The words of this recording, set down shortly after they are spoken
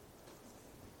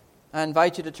I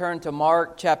invite you to turn to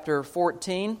Mark chapter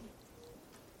 14.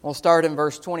 We'll start in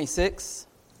verse 26.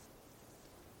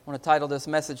 I want to title this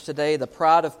message today, The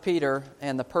Pride of Peter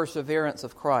and the Perseverance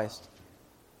of Christ.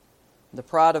 The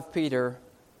Pride of Peter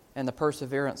and the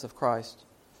Perseverance of Christ.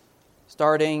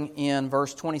 Starting in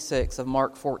verse 26 of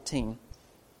Mark 14.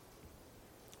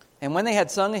 And when they had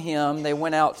sung a hymn, they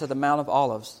went out to the Mount of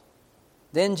Olives.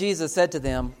 Then Jesus said to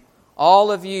them,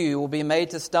 "All of you will be made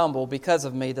to stumble because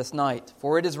of me this night.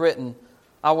 For it is written,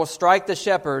 I will strike the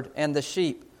shepherd, and the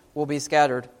sheep will be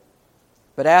scattered.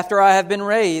 But after I have been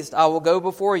raised, I will go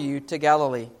before you to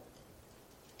Galilee."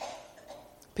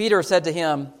 Peter said to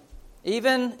him,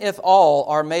 "Even if all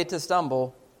are made to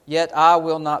stumble, yet I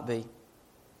will not be."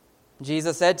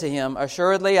 Jesus said to him,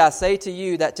 "Assuredly I say to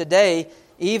you that today,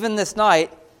 even this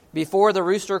night, before the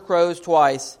rooster crows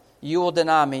twice, you will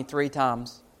deny me 3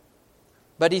 times.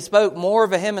 But he spoke more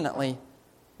vehemently,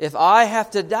 "If I have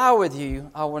to die with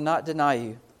you, I will not deny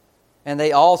you." And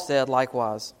they all said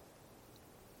likewise.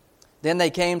 Then they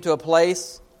came to a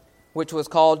place which was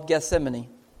called Gethsemane.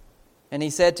 And he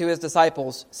said to his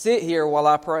disciples, "Sit here while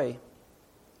I pray."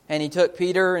 And he took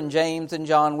Peter and James and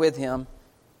John with him,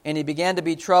 and he began to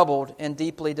be troubled and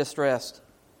deeply distressed.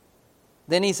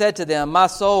 Then he said to them, "My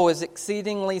soul is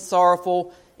exceedingly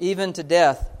sorrowful, even to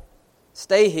death.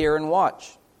 Stay here and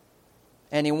watch."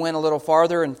 And he went a little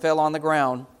farther and fell on the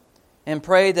ground, and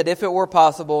prayed that if it were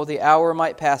possible, the hour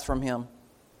might pass from him.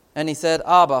 And he said,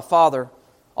 "Abba, Father,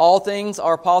 all things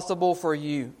are possible for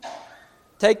you.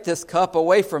 Take this cup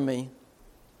away from me.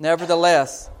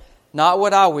 Nevertheless, not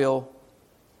what I will,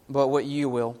 but what you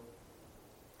will."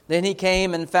 Then he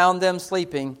came and found them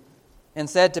sleeping, and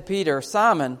said to Peter,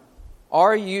 "Simon,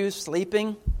 are you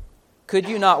sleeping? Could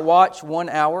you not watch 1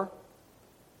 hour?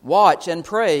 Watch and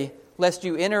pray, lest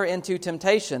you enter into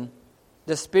temptation.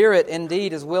 The spirit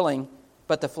indeed is willing,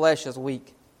 but the flesh is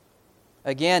weak."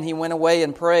 Again he went away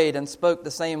and prayed and spoke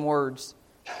the same words.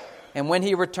 And when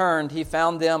he returned, he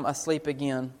found them asleep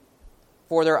again,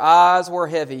 for their eyes were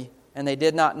heavy, and they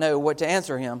did not know what to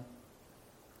answer him.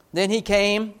 Then he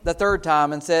came the 3rd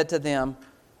time and said to them,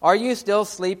 "Are you still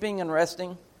sleeping and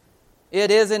resting? It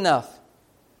is enough.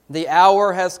 The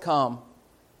hour has come.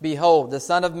 Behold, the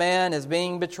Son of Man is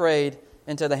being betrayed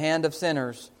into the hand of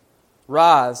sinners.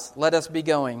 Rise, let us be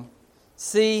going.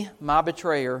 See, my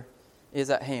betrayer is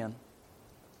at hand."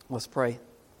 Let's pray.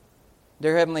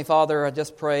 Dear Heavenly Father, I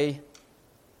just pray,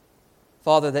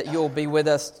 Father, that you'll be with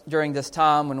us during this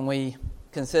time when we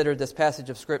consider this passage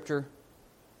of Scripture.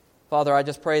 Father, I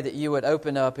just pray that you would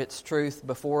open up its truth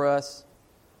before us.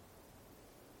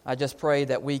 I just pray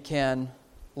that we can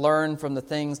learn from the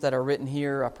things that are written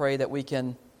here. I pray that we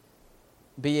can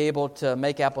be able to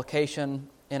make application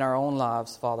in our own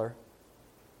lives, Father.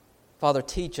 Father,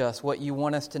 teach us what you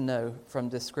want us to know from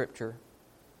this Scripture,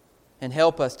 and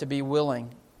help us to be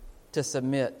willing to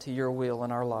submit to your will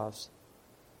in our lives.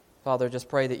 Father, just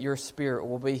pray that your Spirit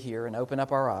will be here and open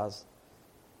up our eyes.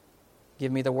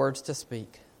 Give me the words to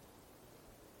speak.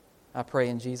 I pray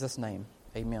in Jesus' name.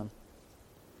 Amen.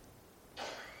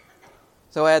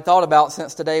 So I had thought about,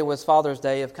 since today was Father's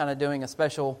Day, of kind of doing a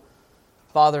special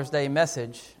Father's Day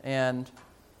message. And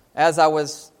as I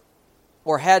was,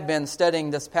 or had been,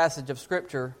 studying this passage of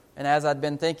Scripture, and as I'd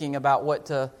been thinking about what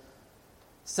to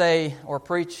say or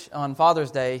preach on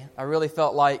Father's Day, I really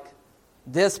felt like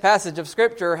this passage of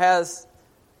Scripture has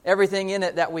everything in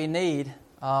it that we need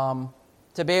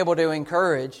to be able to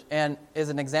encourage and is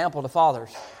an example to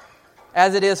fathers,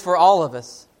 as it is for all of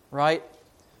us, right?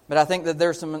 But I think that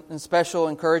there's some special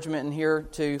encouragement in here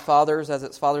to fathers, as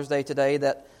it's Father's Day today,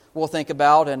 that we'll think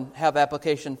about and have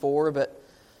application for. But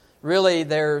really,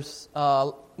 there's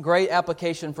great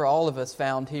application for all of us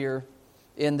found here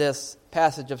in this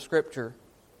passage of Scripture.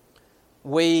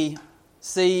 We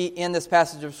see in this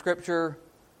passage of Scripture,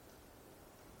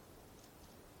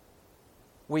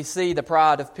 we see the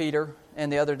pride of Peter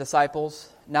and the other disciples,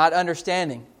 not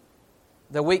understanding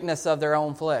the weakness of their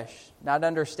own flesh, not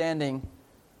understanding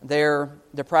their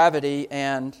depravity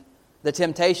and the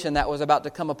temptation that was about to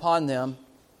come upon them.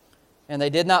 And they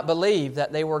did not believe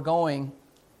that they were going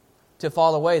to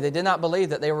fall away. They did not believe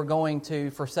that they were going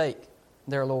to forsake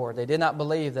their Lord. They did not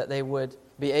believe that they would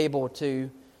be able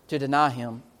to deny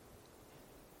Him.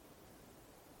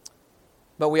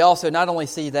 But we also not only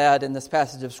see that in this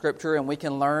passage of Scripture, and we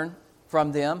can learn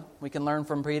from them. We can learn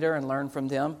from Peter and learn from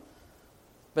them.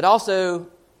 But also,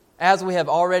 as we have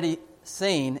already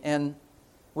seen, and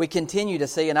we continue to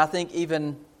see, and I think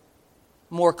even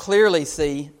more clearly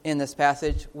see in this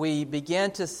passage, we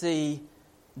begin to see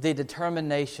the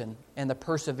determination and the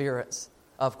perseverance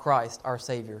of Christ, our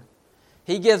Savior.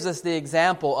 He gives us the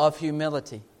example of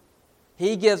humility.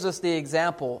 He gives us the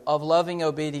example of loving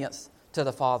obedience to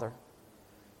the Father.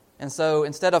 And so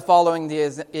instead of following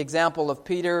the example of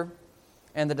Peter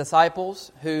and the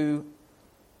disciples who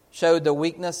showed the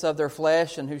weakness of their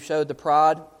flesh and who showed the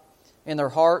pride in their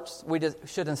hearts, we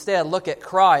should instead look at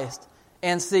Christ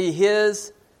and see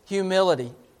His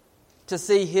humility, to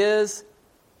see His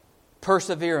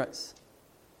perseverance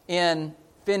in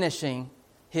finishing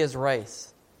His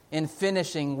race, in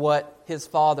finishing what His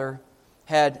Father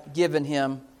had given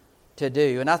Him to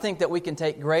do. And I think that we can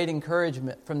take great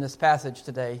encouragement from this passage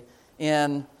today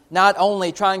in not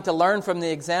only trying to learn from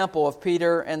the example of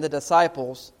Peter and the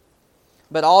disciples,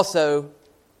 but also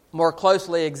more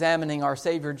closely examining our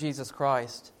Savior Jesus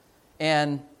Christ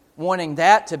and wanting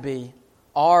that to be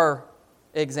our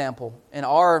example and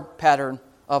our pattern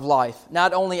of life,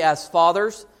 not only as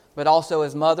fathers, but also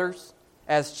as mothers,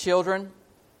 as children,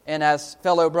 and as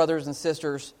fellow brothers and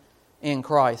sisters in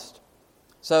Christ.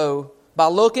 So, by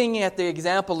looking at the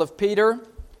example of Peter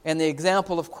and the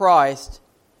example of Christ,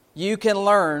 you can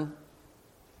learn,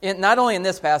 not only in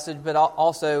this passage, but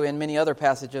also in many other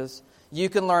passages, you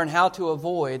can learn how to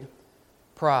avoid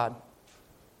pride.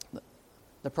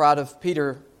 The pride of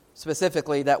Peter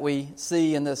specifically that we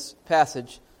see in this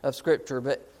passage of Scripture.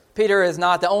 But Peter is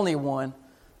not the only one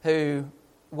who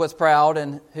was proud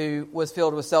and who was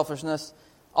filled with selfishness.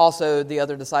 Also, the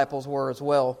other disciples were as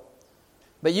well.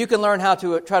 But you can learn how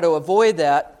to try to avoid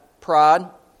that pride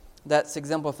that's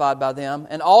exemplified by them,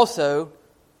 and also,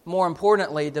 more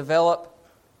importantly, develop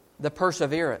the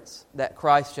perseverance that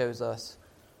Christ shows us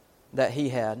that He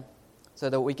had, so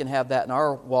that we can have that in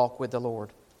our walk with the Lord.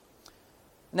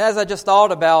 And as I just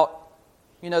thought about,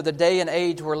 the day and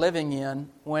age we're living in,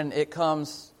 when it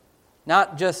comes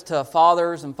not just to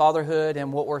fathers and fatherhood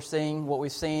and what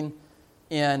we've seen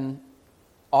in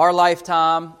our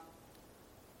lifetime,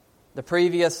 the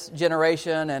previous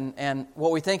generation, and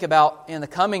what we think about in the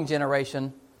coming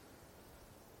generation,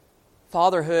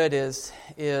 fatherhood is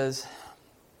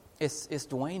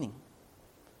waning.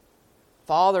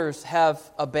 Fathers have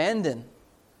abandoned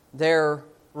their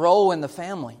role in the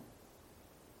family.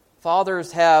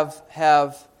 Fathers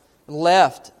have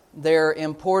left their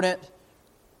important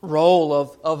role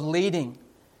of leading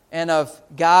and of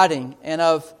guiding and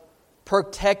of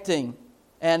protecting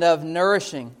and of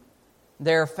nourishing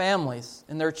their families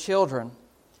and their children.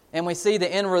 And we see the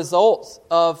end results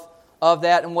of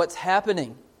that and what's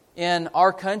happening in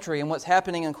our country and what's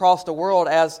happening across the world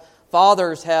as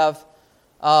fathers have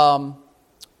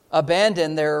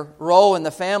abandoned their role in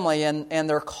the family and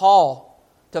their call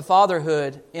to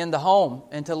fatherhood in the home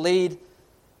and to lead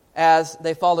as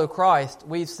they follow Christ.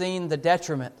 We've seen the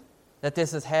detriment that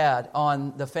this has had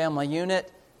on the family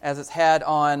unit, as it's had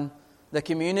on the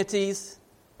communities,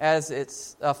 as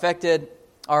it's affected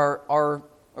our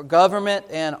government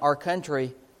and our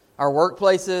country, our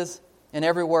workplaces, and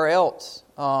everywhere else.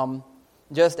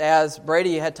 Just as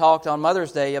Brady had talked on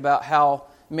Mother's Day about how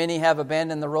many have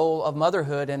abandoned the role of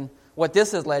motherhood and what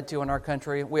this has led to in our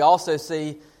country, we also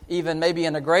see, even maybe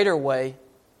in a greater way,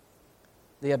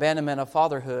 the abandonment of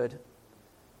fatherhood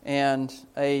and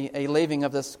a leaving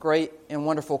of this great and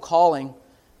wonderful calling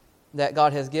that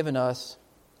God has given us.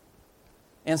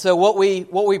 And so what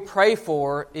we pray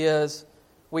for is,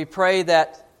 we pray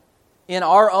that in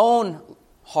our own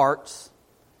hearts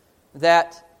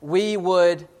that we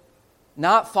would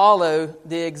not follow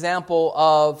the example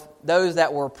of those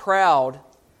that were proud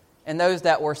and those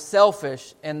that were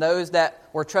selfish and those that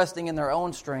were trusting in their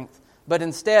own strength. But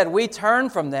instead, we turn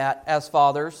from that as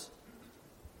fathers,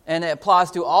 and it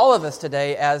applies to all of us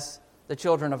today as the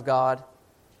children of God,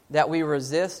 that we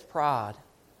resist pride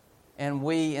and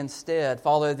we instead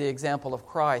follow the example of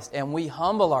Christ, and we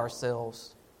humble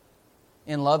ourselves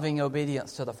in loving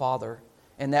obedience to the Father,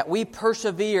 and that we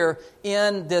persevere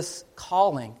in this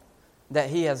calling that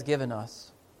He has given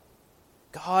us.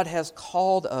 God has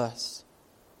called us.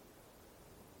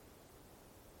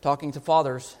 Talking to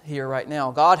fathers here right now,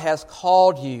 God has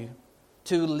called you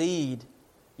to lead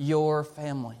your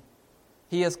family.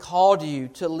 He has called you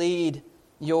to lead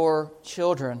your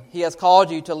children. He has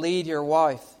called you to lead your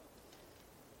wife.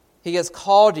 He has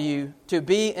called you to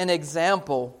be an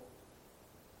example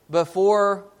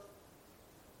before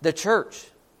the church.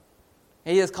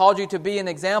 He has called you to be an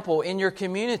example in your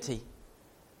community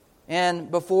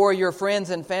and before your friends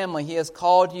and family. He has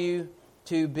called you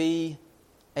to be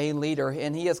a leader,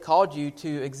 and He has called you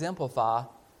to exemplify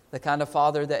the kind of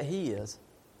father that He is.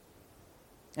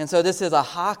 And so this is a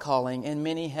high calling, and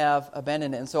many have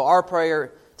abandoned it. And so our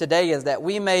prayer today is that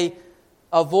we may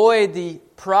avoid the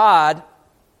pride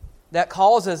that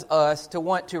causes us to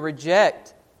want to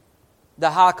reject the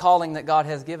high calling that God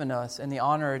has given us and the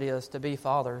honor it is to be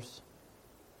fathers,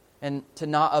 and to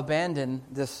not abandon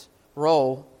this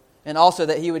role, and also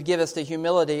that He would give us the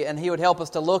humility and He would help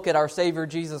us to look at our Savior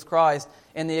Jesus Christ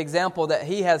and the example that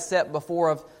He has set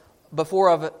before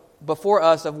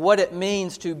us of what it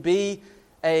means to be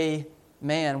a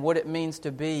man, what it means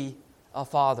to be a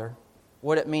father,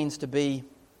 what it means to be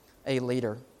a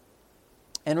leader.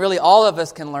 And really all of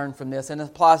us can learn from this, and it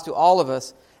applies to all of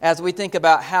us as we think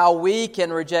about how we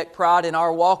can reject pride in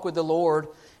our walk with the Lord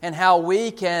and how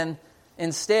we can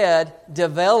instead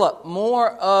develop more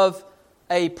of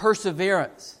a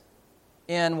perseverance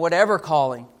in whatever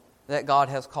calling that God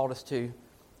has called us to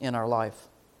in our life.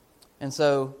 And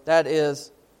so that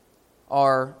is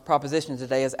our proposition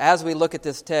today, is as we look at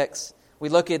this text, we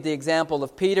look at the example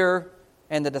of Peter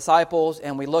and the disciples,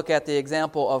 and we look at the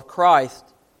example of Christ,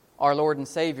 our Lord and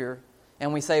Savior,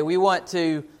 and we say we want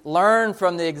to learn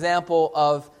from the example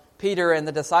of Peter and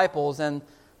the disciples and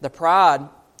the pride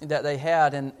that they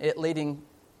had, and it leading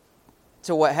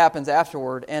to what happens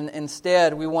afterward. And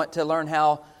instead, we want to learn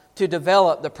how to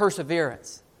develop the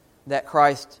perseverance that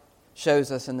Christ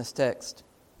shows us in this text.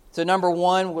 So number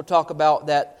one, we'll talk about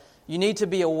that you need to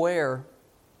be aware.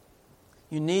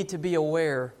 You need to be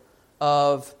aware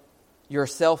of your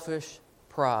selfish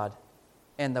pride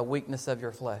and the weakness of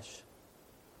your flesh.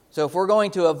 So if we're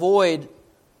going to avoid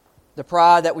the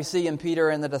pride that we see in Peter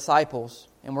and the disciples,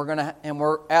 and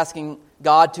we're asking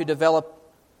God to develop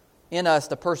in us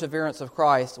the perseverance of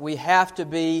Christ, we have to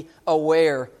be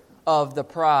aware of the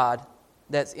pride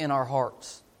that's in our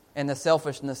hearts and the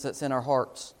selfishness that's in our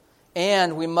hearts.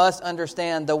 And we must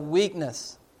understand the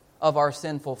weakness of our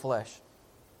sinful flesh.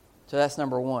 So that's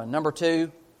number one. Number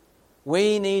two,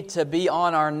 we need to be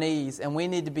on our knees and we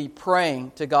need to be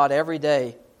praying to God every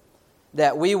day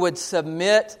that we would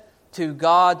submit to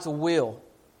God's will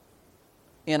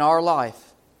in our life,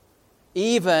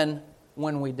 even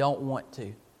when we don't want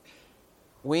to.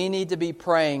 We need to be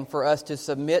praying for us to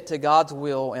submit to God's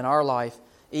will in our life,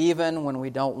 even when we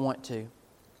don't want to.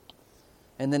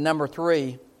 And then number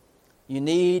three, you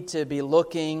need to be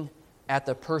looking at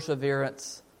the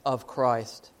perseverance of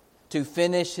Christ to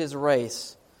finish His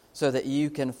race so that you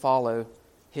can follow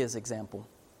His example.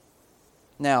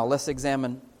 Now, let's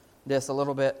examine this a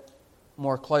little bit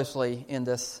more closely in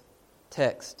this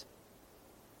text.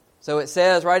 So it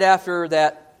says right after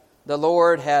that the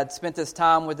Lord had spent this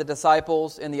time with the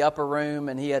disciples in the upper room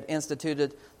and He had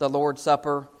instituted the Lord's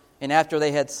Supper, and after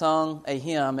they had sung a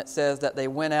hymn, it says that they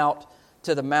went out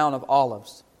to the Mount of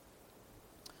Olives.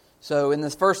 So in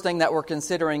this first thing that we're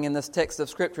considering in this text of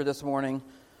Scripture this morning,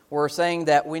 we're saying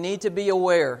that we need to be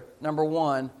aware, number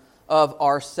one, of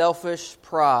our selfish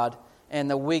pride and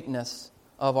the weakness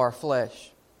of our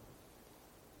flesh.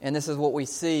 And this is what we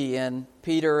see in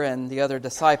Peter and the other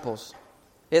disciples.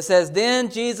 It says,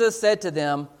 "Then Jesus said to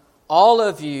them, 'All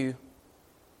of you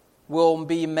will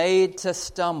be made to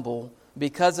stumble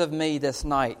because of me this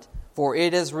night. For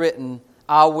it is written,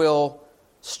 I will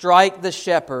strike the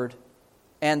shepherd,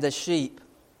 and the sheep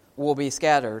will be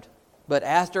scattered. But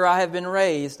after I have been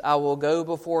raised, I will go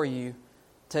before you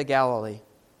to Galilee.'"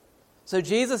 So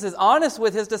Jesus is honest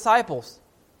with His disciples.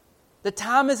 The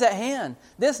time is at hand.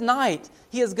 This night,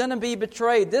 He is going to be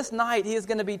betrayed. This night, He is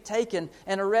going to be taken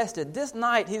and arrested. This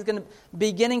night, He's going to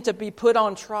beginning to be put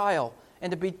on trial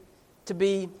and to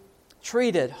be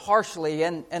treated harshly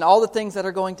and all the things that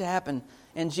are going to happen.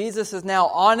 And Jesus is now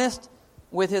honest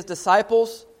with His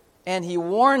disciples, and He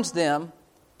warns them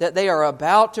that they are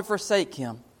about to forsake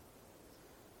Him.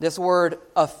 This word,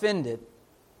 offended,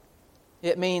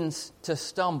 it means to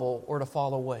stumble or to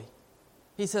fall away.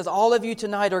 He says, all of you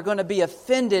tonight are going to be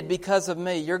offended because of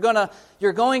me. You're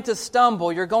going to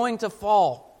stumble. You're going to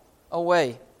fall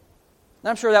away. And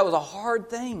I'm sure that was a hard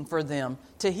thing for them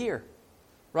to hear.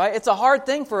 Right? It's a hard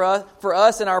thing for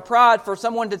us in our pride for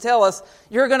someone to tell us,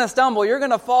 you're going to stumble, you're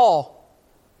going to fall.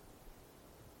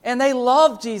 And they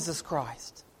loved Jesus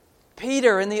Christ.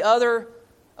 Peter and the other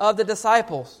of the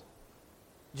disciples.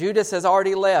 Judas has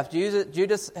already left.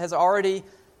 Judas has already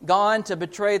gone to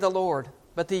betray the Lord.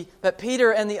 But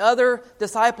Peter and the other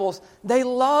disciples, they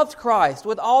loved Christ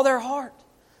with all their heart.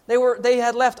 They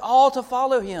had left all to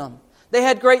follow Him. They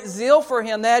had great zeal for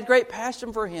Him. They had great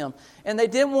passion for Him. And they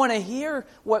didn't want to hear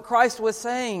what Christ was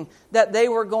saying, that they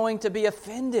were going to be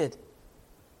offended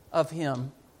of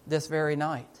Him this very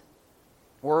night.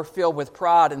 We're filled with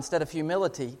pride instead of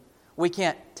humility. We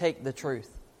can't take the truth.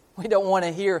 We don't want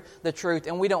to hear the truth,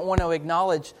 and we don't want to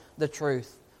acknowledge the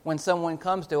truth when someone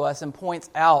comes to us and points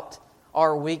out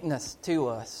our weakness to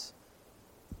us.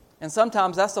 And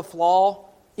sometimes that's a flaw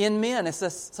in men.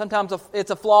 Sometimes it's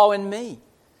a flaw in me.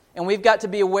 And we've got to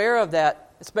be aware of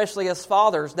that, especially as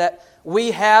fathers, that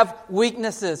we have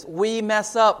weaknesses. We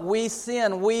mess up. We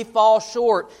sin. We fall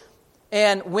short.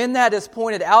 And when that is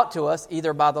pointed out to us,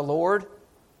 either by the Lord,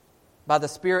 by the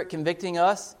Spirit convicting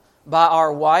us, by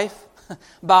our wife,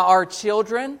 by our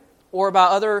children, or by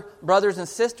other brothers and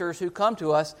sisters who come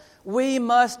to us, we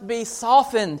must be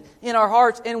softened in our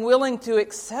hearts and willing to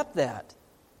accept that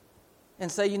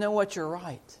and say, you know what, you're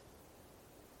right.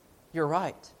 You're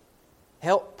right.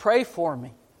 Help, pray for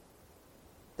me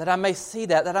that I may see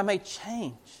that I may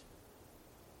change.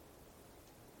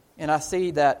 And I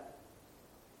see that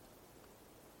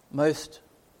most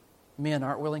men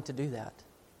aren't willing to do that.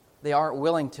 They aren't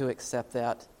willing to accept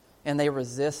that, and they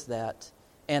resist that.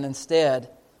 And instead,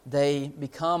 they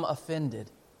become offended,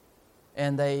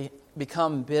 and they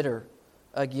become bitter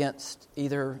against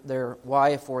either their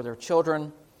wife or their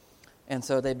children. And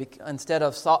so they instead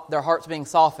of their hearts being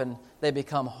softened, they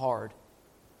become hard.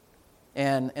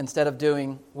 And instead of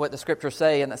doing what the Scriptures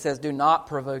say, and it says, do not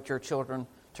provoke your children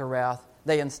to wrath,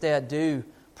 they instead do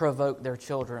provoke their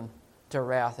children to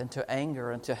wrath and to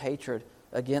anger and to hatred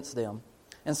against them.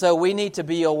 And so we need to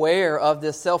be aware of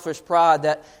this selfish pride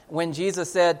that when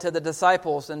Jesus said to the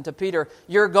disciples and to Peter,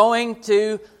 you're going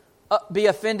to be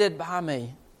offended by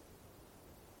me.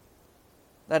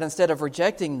 That instead of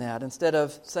rejecting that, instead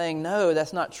of saying, no,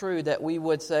 that's not true, that we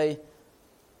would say,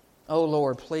 oh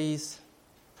Lord, please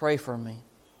pray for me.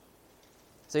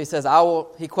 So he says,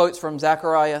 he quotes from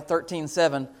Zechariah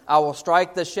 13:7, I will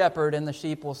strike the shepherd and the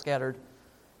sheep will scatter.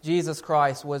 Jesus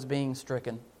Christ was being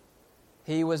stricken.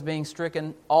 He was being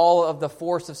stricken. All of the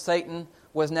force of Satan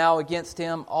was now against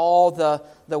him. All the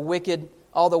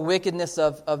wickedness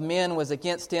of men was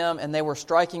against him, and they were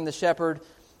striking the shepherd,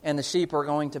 and the sheep are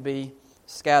going to be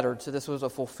scattered. So this was a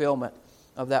fulfillment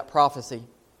of that prophecy.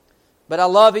 But I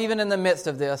love, even in the midst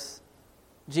of this,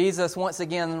 Jesus once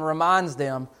again reminds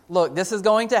them, look, this is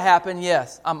going to happen.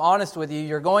 Yes, I'm honest with you.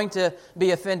 You're going to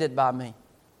be offended by me.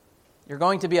 You're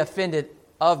going to be offended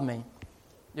of me.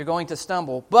 You're going to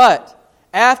stumble. But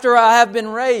after I have been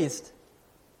raised,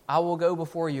 I will go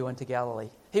before you into Galilee.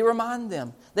 He reminded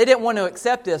them. They didn't want to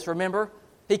accept this, remember?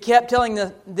 He kept telling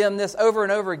them this over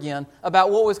and over again about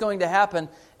what was going to happen,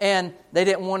 and they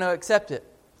didn't want to accept it.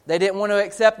 They didn't want to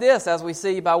accept this, as we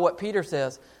see by what Peter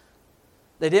says.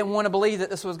 They didn't want to believe that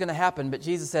this was going to happen, but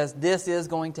Jesus says, this is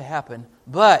going to happen.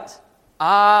 But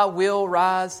I will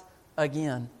rise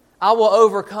again. I will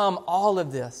overcome all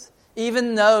of this.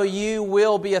 Even though you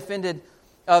will be offended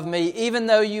of me, even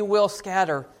though you will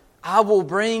scatter, I will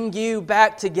bring you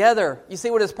back together. You see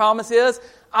what His promise is?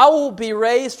 I will be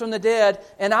raised from the dead,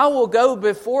 and I will go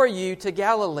before you to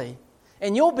Galilee.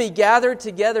 And you'll be gathered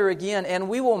together again, and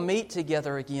we will meet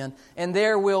together again, and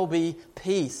there will be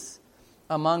peace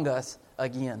among us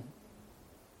again.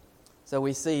 So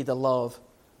we see the love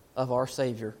of our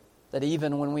Savior, that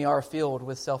even when we are filled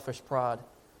with selfish pride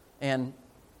and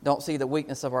don't see the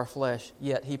weakness of our flesh,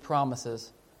 yet He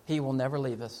promises He will never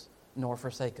leave us nor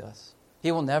forsake us.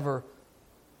 He will never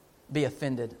be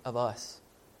offended of us.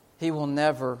 He will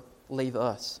never leave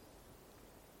us.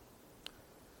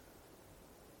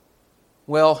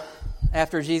 Well,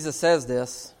 after Jesus says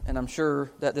this, and I'm sure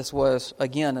that this was,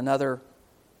 again, another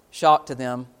shock to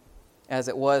them, as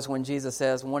it was when Jesus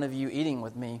says, one of you eating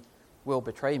with me will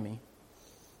betray me.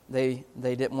 They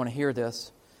didn't want to hear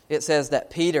this. It says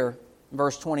that Peter,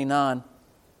 verse 29,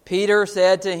 Peter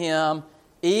said to him,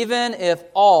 even if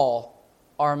all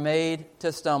are made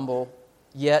to stumble,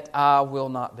 yet I will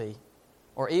not be.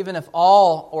 Or even if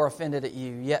all are offended at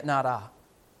you, yet not I.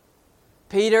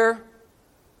 Peter,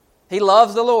 he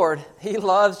loves the Lord. He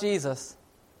loves Jesus.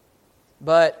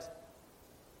 But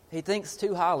he thinks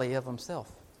too highly of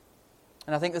himself.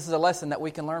 And I think this is a lesson that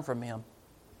we can learn from him.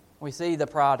 We see the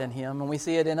pride in him, and we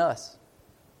see it in us.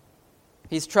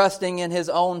 He's trusting in his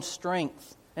own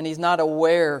strength, and he's not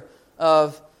aware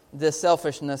of the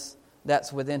selfishness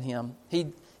that's within him.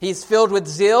 He's filled with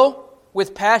zeal,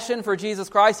 with passion for Jesus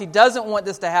Christ. He doesn't want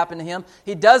this to happen to him.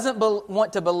 He doesn't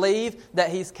want to believe that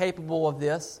he's capable of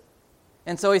this.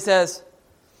 And so he says,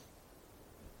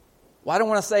 well, I don't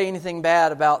want to say anything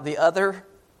bad about the other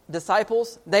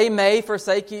disciples. They may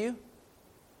forsake you,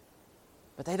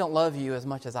 but they don't love you as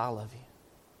much as I love you.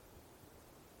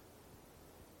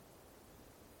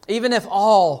 Even if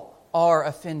all are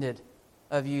offended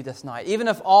of you this night, even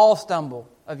if all stumble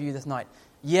of you this night,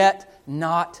 yet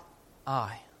not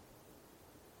I.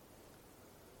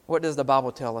 What does the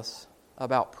Bible tell us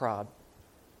about pride?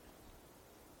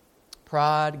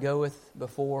 Pride goeth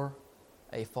before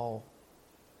a fall,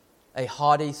 a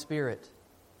haughty spirit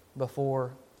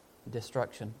before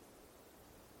destruction.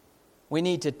 We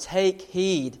need to take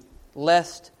heed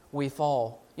lest we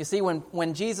fall. You see,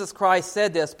 when Jesus Christ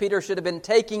said this, Peter should have been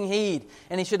taking heed,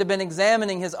 and he should have been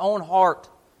examining his own heart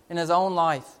and his own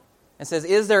life. And says,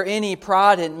 is there any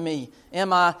pride in me?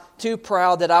 Am I too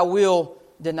proud that I will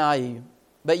deny you?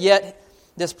 But yet,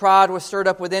 this pride was stirred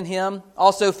up within him,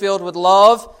 also filled with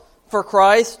love for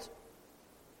Christ.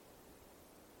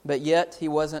 But yet, he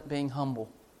wasn't being humble.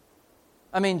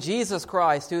 I mean, Jesus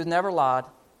Christ, who has never lied,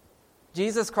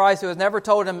 Jesus Christ, who has never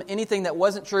told him anything that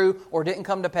wasn't true or didn't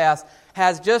come to pass,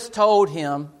 has just told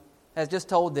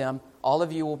them, all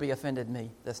of you will be offended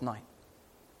me this night.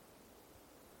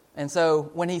 And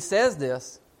so, when he says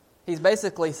this, he's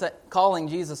basically calling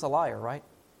Jesus a liar, right?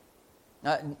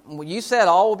 You said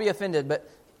all will be offended, but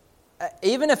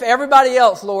even if everybody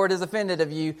else, Lord, is offended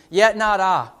of you, yet not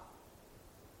I.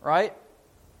 Right?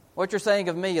 What you're saying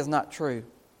of me is not true.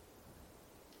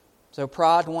 So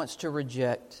pride wants to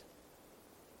reject.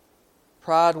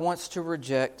 Pride wants to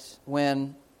reject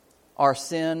when our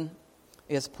sin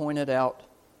is pointed out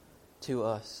to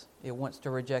us. It wants to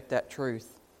reject that truth.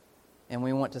 And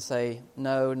we want to say,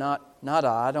 no, not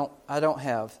I. I don't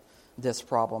have this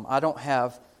problem. I don't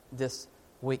have this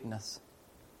weakness.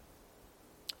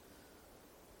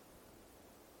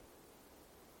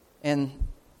 And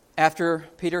after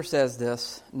Peter says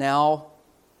this, now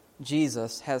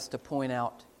Jesus has to point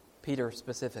out Peter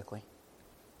specifically.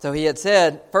 So he had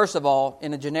said, first of all,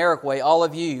 in a generic way, all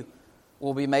of you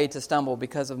will be made to stumble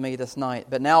because of me this night.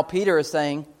 But now Peter is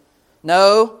saying,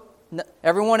 no,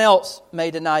 everyone else may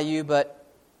deny you, but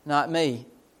not me.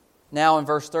 Now in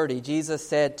verse 30, Jesus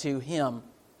said to him,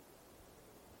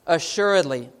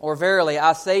 assuredly, or verily,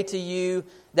 I say to you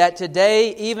that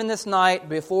today, even this night,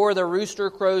 before the rooster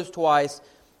crows twice,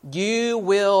 you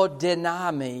will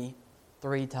deny me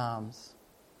 3 times.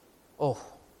 Oh,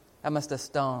 that must have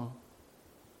stung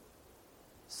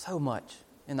so much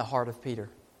in the heart of Peter.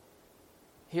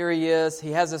 Here he is.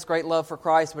 He has this great love for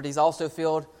Christ, but he's also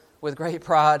filled with great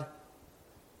pride.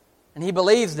 And he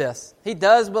believes this. He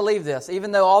does believe this.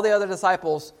 Even though all the other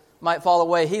disciples might fall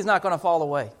away, he's not going to fall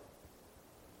away.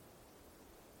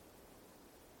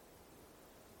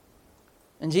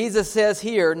 And Jesus says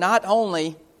here, not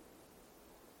only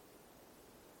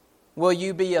will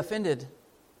you be offended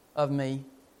of me,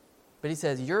 but he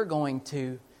says, you're going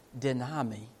to deny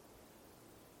me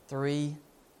 3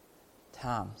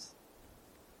 times.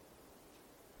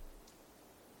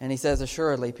 And he says,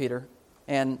 assuredly, Peter.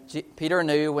 And Peter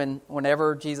knew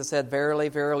whenever Jesus said, verily,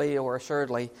 verily, or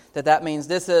assuredly, that means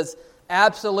this is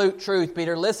absolute truth.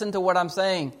 Peter, listen to what I'm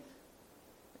saying.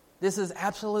 This is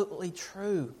absolutely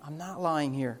true. I'm not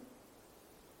lying here.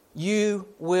 You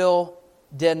will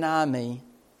deny me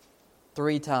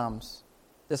 3 times.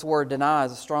 This word deny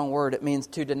is a strong word. It means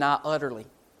to deny utterly.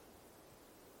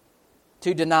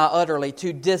 To deny utterly,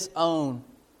 to disown,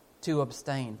 to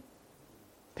abstain.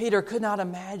 Peter could not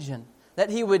imagine that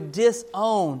he would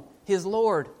disown his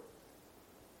Lord.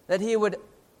 That he would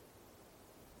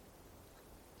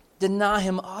deny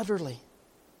him utterly.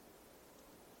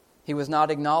 He was not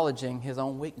acknowledging his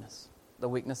own weakness, the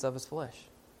weakness of his flesh.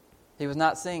 He was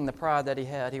not seeing the pride that he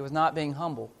had. He was not being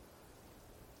humble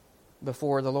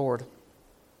before the Lord.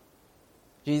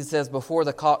 Jesus says, before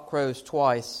the cock crows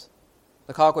twice,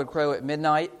 the cock would crow at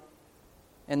midnight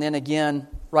and then again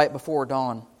right before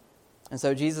dawn. And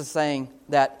so Jesus is saying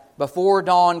that before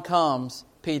dawn comes,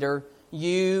 Peter,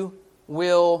 you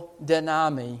will deny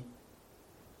me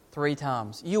 3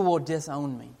 times. You will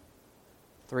disown me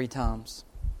 3 times.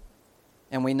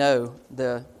 And we know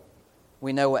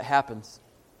what happens.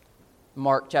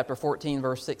 Mark chapter 14,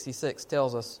 verse 66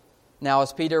 tells us, now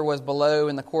as Peter was below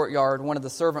in the courtyard, one of the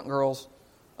servant girls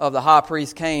of the high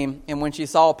priest came, and when she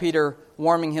saw Peter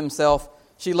warming himself,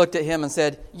 she looked at him and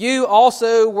said, you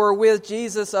also were with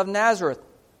Jesus of Nazareth.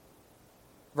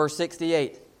 Verse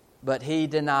 68, but he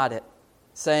denied it,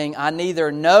 saying, I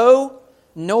neither know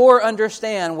nor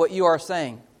understand what you are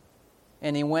saying.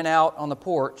 And he went out on the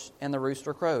porch, and the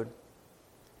rooster crowed.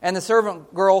 And the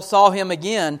servant girl saw him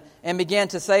again and began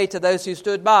to say to those who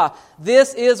stood by,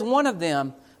 this is one of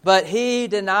them. But he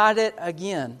denied it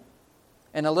again.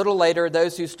 And a little later,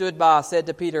 those who stood by said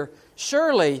to Peter,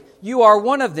 surely you are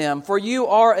one of them, for you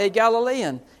are a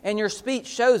Galilean, and your speech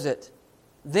shows it.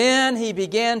 Then he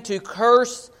began to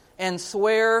curse and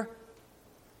swear,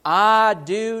 I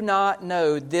do not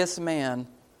know this man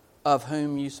of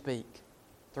whom you speak.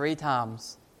 3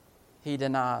 times he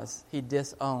denies, he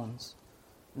disowns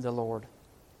the Lord.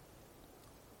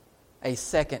 A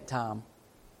second time,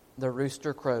 the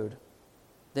rooster crowed.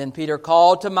 Then Peter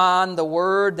called to mind the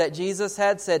word that Jesus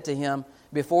had said to him,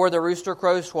 before the rooster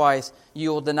crows twice,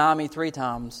 you will deny me 3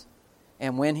 times.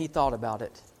 And when he thought about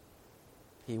it,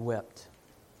 he wept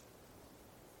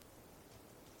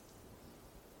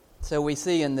So we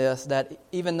see in this that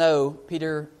even though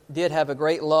Peter did have a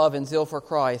great love and zeal for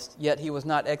Christ, yet he was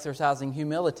not exercising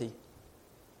humility.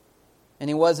 And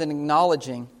he wasn't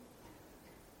acknowledging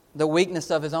the weakness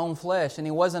of his own flesh, and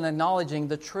he wasn't acknowledging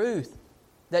the truth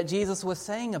that Jesus was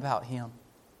saying about him.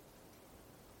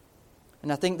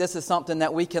 And I think this is something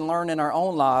that we can learn in our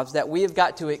own lives, that we have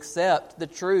got to accept the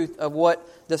truth of what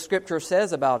the Scripture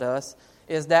says about us,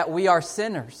 is that we are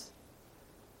sinners,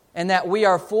 and that we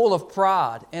are full of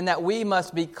pride, and that we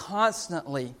must be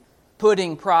constantly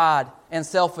putting pride and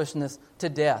selfishness to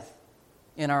death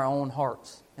in our own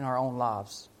hearts, in our own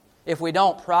lives. If we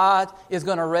don't, pride is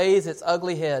going to raise its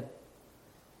ugly head.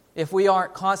 If we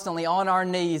aren't constantly on our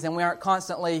knees and we aren't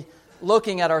constantly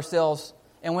looking at ourselves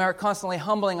and we aren't constantly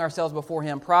humbling ourselves before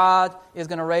Him, pride is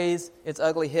going to raise its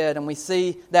ugly head. And we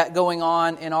see that going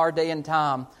on in our day and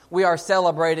time. We are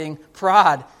celebrating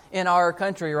pride in our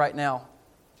country right now.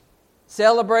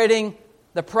 Celebrating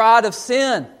the pride of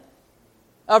sin,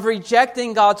 of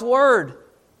rejecting God's Word,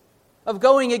 of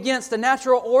going against the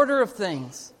natural order of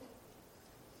things.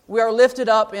 We are lifted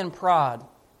up in pride.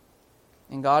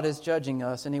 And God is judging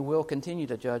us, and He will continue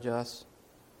to judge us.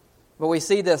 But we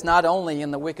see this not only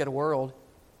in the wicked world,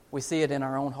 we see it in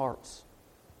our own hearts.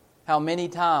 How many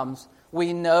times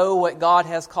we know what God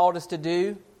has called us to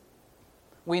do.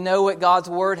 We know what God's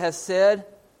Word has said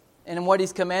and what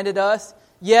He's commanded us,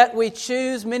 yet we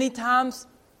choose many times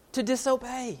to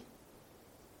disobey.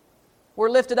 We're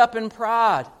lifted up in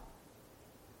pride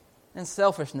and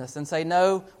selfishness and say,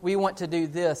 no, we want to do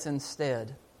this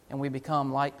instead. And we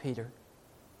become like Peter.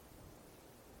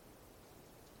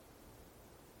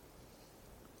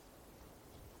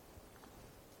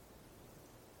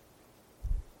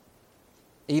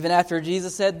 Even after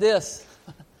Jesus said this,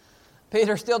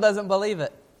 Peter still doesn't believe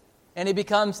it. And he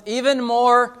becomes even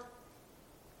more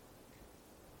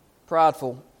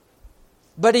prideful.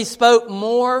 But he spoke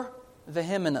more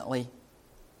vehemently,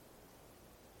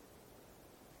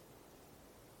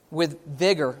 with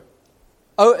vigor.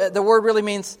 Oh, the word really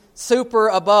means super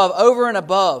above, over and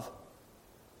above.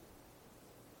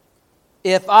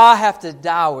 If I have to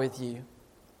die with you,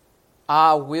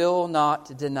 I will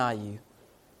not deny you.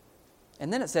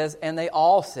 And then it says, and they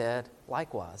all said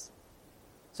likewise.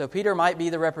 So Peter might be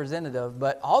the representative,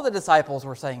 but all the disciples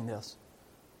were saying this.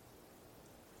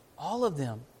 All of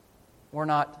them were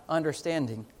not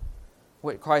understanding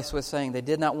what Christ was saying. They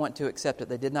did not want to accept it.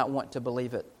 They did not want to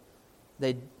believe it.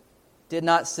 They did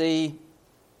not see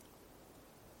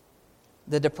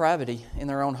the depravity in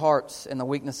their own hearts and the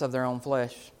weakness of their own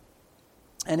flesh.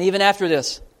 And even after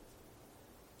this,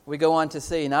 we go on to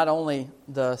see not only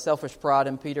the selfish pride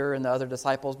in Peter and the other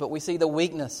disciples, but we see the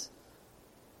weakness.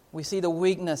 We see the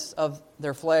weakness of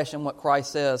their flesh and what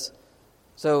Christ says.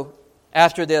 So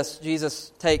after this,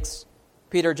 Jesus takes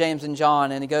Peter, James, and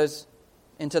John, and He goes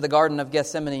into the Garden of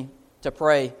Gethsemane to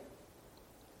pray.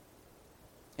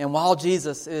 And while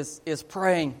Jesus is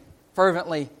praying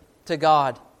fervently to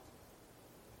God,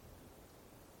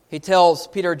 He tells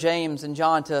Peter, James, and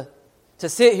John to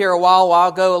sit here a while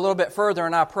I'll go a little bit further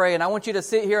and I pray. And I want you to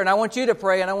sit here and I want you to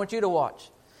pray and I want you to watch.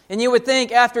 And you would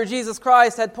think after Jesus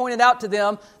Christ had pointed out to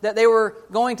them that they were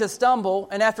going to stumble,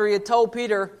 and after He had told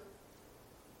Peter,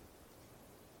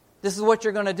 this is what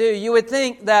you're going to do, you would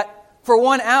think that for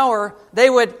 1 hour they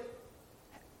would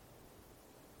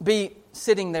be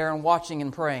sitting there and watching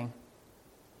and praying.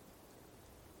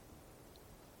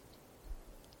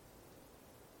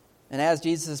 And as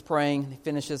Jesus is praying, He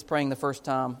finishes praying the first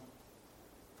time.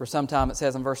 For some time, it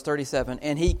says in verse 37,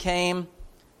 and He came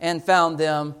and found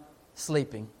them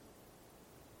sleeping.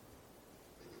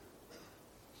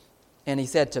 And He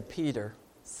said to Peter,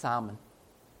 Simon,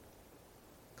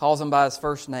 calls him by his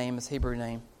first name, his Hebrew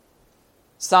name,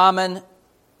 Simon,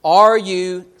 are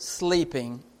you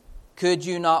sleeping? Could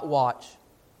you not watch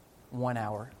 1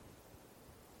 hour?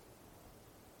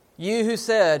 You who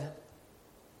said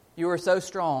you were so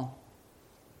strong.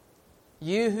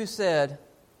 You who said,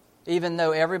 even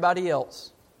though everybody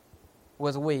else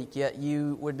was weak, yet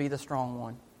you would be the strong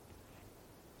one.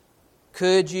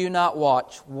 Could you not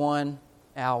watch 1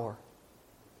 hour?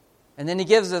 And then He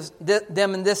gives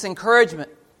them this encouragement.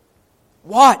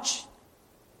 Watch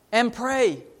and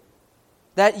pray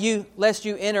lest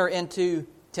you enter into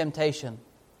temptation.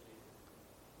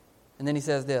 And then He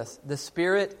says this, the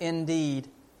spirit indeed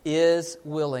is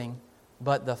willing,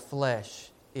 but the flesh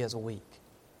is weak.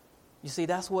 You see,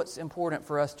 that's what's important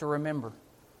for us to remember.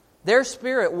 Their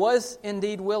spirit was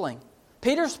indeed willing.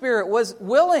 Peter's spirit was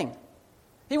willing.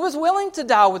 He was willing to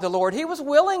die with the Lord. He was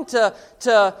willing to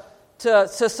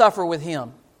suffer with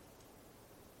Him.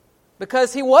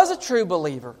 Because he was a true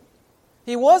believer.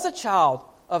 He was a child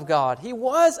of God. He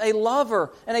was a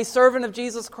lover and a servant of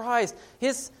Jesus Christ.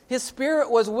 His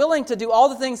spirit was willing to do all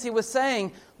the things he was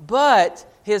saying, but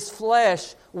his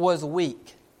flesh was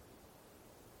weak.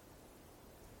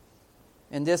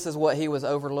 And this is what he was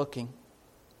overlooking,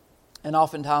 and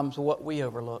oftentimes what we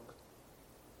overlook.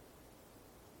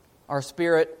 Our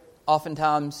spirit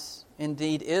oftentimes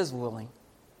indeed is willing,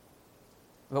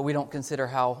 but we don't consider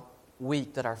how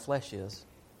weak that our flesh is.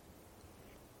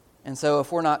 And so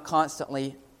if we're not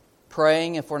constantly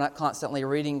praying, if we're not constantly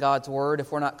reading God's Word,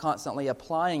 if we're not constantly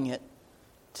applying it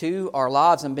to our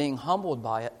lives and being humbled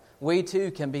by it, we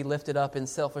too can be lifted up in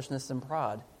selfishness and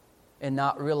pride and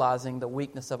not realizing the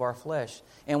weakness of our flesh.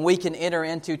 And we can enter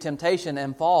into temptation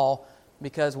and fall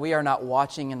because we are not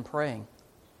watching and praying,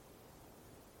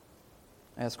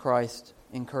 as Christ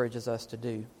encourages us to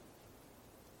do.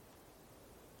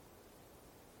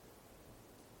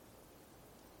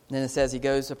 Then it says he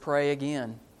goes to pray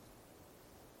again.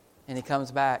 And he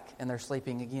comes back and they're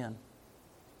sleeping again. And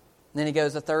then he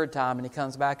goes a third time and he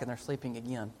comes back and they're sleeping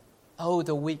again. Oh,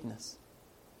 the weakness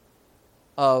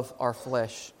of our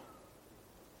flesh.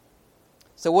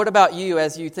 So what about you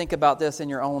as you think about this in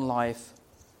your own life?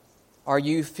 Are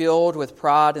you filled with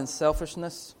pride and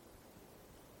selfishness?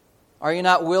 Are you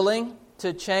not willing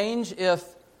to change if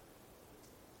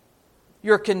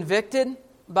you're convicted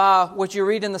by what you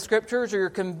read in the Scriptures, or you're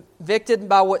convicted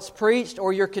by what's preached,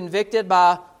 or you're convicted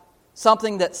by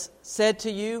something that's said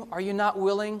to you? Are you not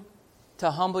willing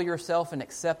to humble yourself and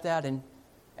accept that and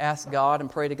ask God and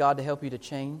pray to God to help you to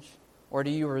change? Or do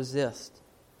you resist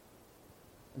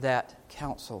that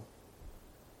counsel?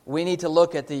 We need to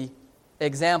look at the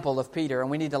example of Peter and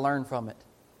we need to learn from it.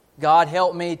 God,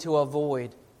 help me to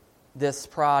avoid this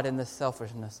pride and this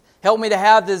selfishness. Help me to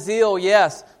have the zeal,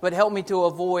 yes, but help me to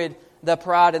avoid the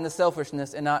pride and the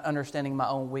selfishness and not understanding my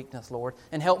own weakness, Lord.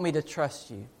 And help me to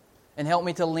trust you. And help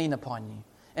me to lean upon you.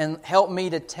 And help me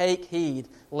to take heed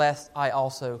lest I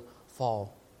also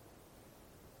fall.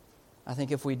 I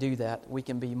think if we do that, we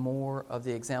can be more of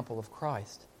the example of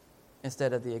Christ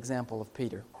instead of the example of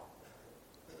Peter.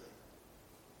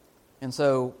 And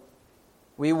so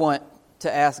we want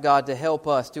to ask God to help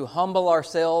us to humble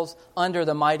ourselves under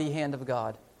the mighty hand of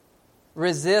God.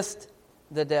 Resist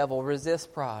the devil.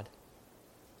 Resist pride.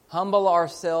 Humble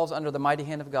ourselves under the mighty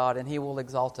hand of God, and He will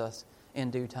exalt us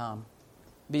in due time.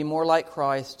 Be more like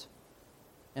Christ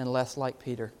and less like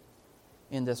Peter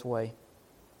in this way.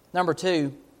 Number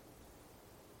 2,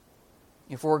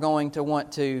 if we're going to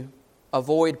want to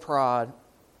avoid pride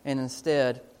and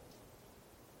instead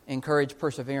encourage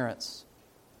perseverance,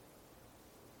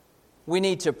 we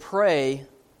need to pray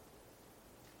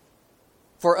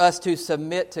for us to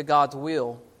submit to God's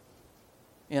will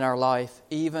in our life,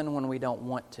 even when we don't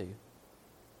want to.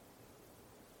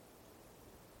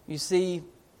 You see,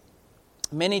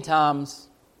 many times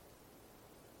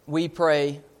we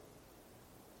pray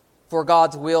for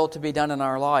God's will to be done in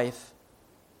our life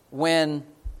when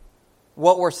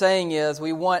what we're saying is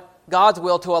we want God's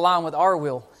will to align with our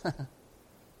will.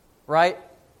 Right?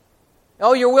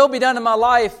 Oh, your will be done in my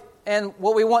life, and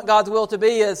what we want God's will to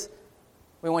be is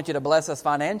we want you to bless us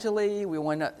financially. We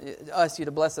want you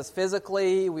to bless us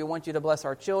physically. We want you to bless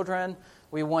our children.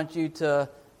 We want you to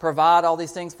provide all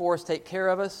these things for us, take care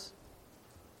of us.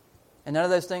 And none of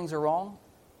those things are wrong.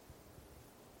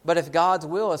 But if God's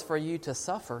will is for you to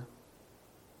suffer,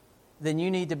 then you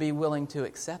need to be willing to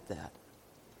accept that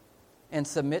and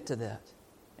submit to that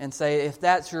and say, if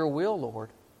that's your will, Lord,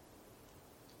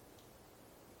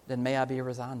 then may I be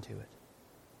resigned to it.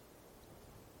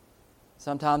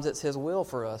 Sometimes it's His will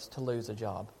for us to lose a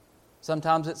job.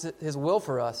 Sometimes it's His will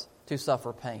for us to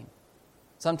suffer pain.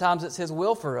 Sometimes it's His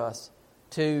will for us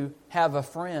to have a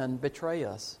friend betray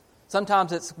us.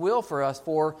 Sometimes it's will for us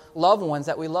for loved ones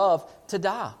that we love to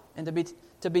die and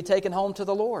to be taken home to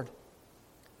the Lord.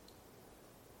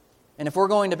 And if we're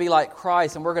going to be like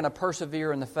Christ and we're going to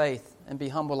persevere in the faith and be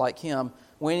humble like Him,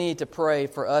 we need to pray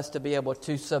for us to be able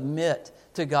to submit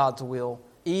to God's will,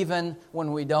 even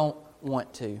when we don't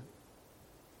want to.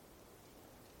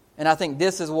 And I think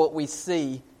this is what we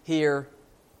see here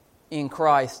in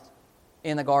Christ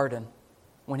in the garden.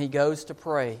 When He goes to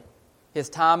pray, His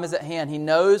time is at hand. He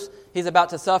knows He's about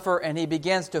to suffer, and He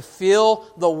begins to feel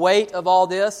the weight of all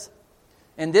this.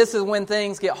 And this is when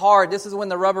things get hard. This is when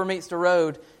the rubber meets the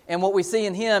road. And what we see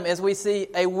in Him is we see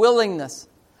a willingness,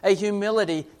 a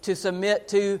humility to submit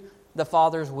to the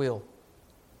Father's will.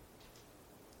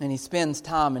 And He spends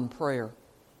time in prayer,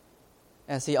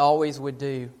 as He always would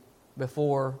do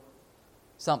before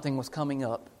something was coming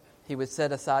up. He would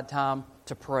set aside time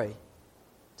to pray,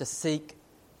 to seek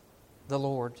the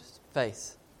Lord's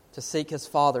face, to seek His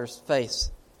Father's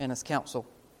face and His counsel.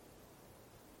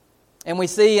 And we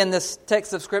see in this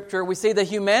text of Scripture, we see the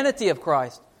humanity of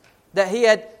Christ, that He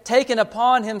had taken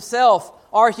upon Himself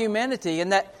our humanity,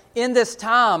 and that in this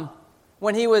time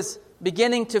when He was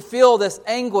beginning to feel this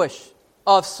anguish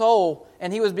of soul,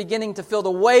 and He was beginning to feel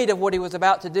the weight of what He was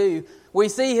about to do, we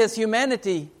see His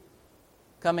humanity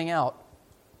coming out.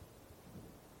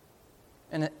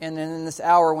 And in this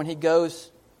hour when He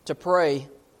goes to pray,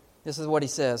 this is what He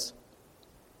says.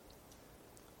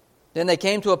 Then they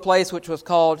came to a place which was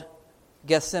called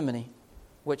Gethsemane,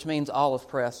 which means olive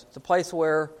press. It's a place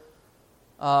where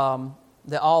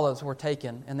the olives were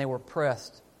taken and they were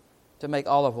pressed to make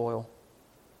olive oil.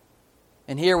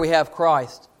 And here we have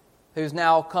Christ, who's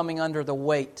now coming under the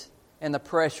weight and the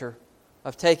pressure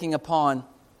of taking upon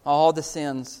all the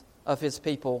sins of His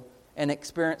people and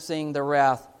experiencing the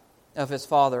wrath of His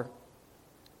Father.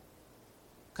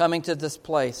 Coming to this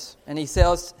place, and He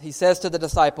says to the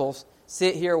disciples,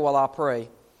 "Sit here while I pray."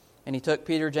 And He took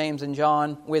Peter, James, and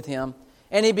John with Him,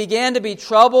 and He began to be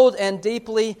troubled and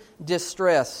deeply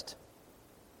distressed.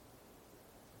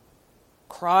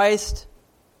 Christ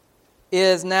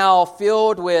is now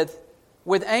filled with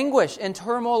anguish and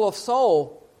turmoil of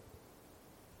soul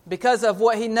because of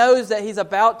what He knows that He's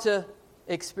about to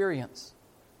experience.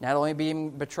 Not only being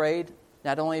betrayed,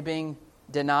 not only being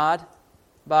denied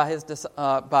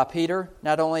by Peter,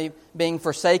 not only being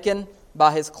forsaken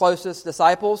by His closest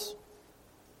disciples,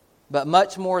 but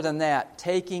much more than that,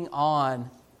 taking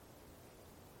on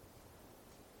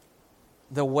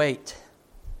the weight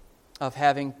of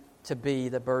having to be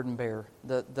the burden bearer,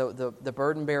 the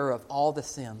burden bearer of all the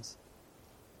sins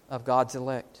of God's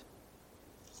elect.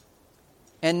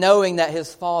 And knowing that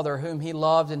His Father, whom He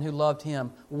loved and who loved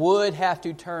Him, would have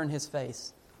to turn His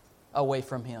face away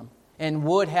from Him and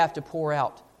would have to pour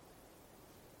out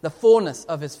the fullness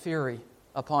of His fury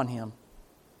upon Him.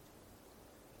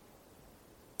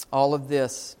 All of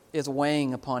this is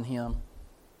weighing upon Him.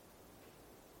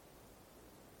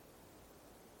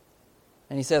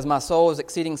 And He says, "My soul is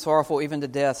exceeding sorrowful, even to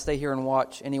death. Stay here and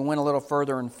watch." And He went a little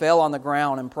further and fell on the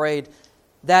ground and prayed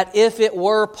that if it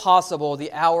were possible,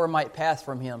 the hour might pass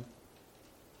from Him.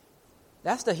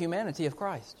 That's the humanity of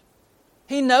Christ.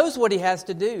 He knows what He has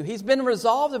to do. He's been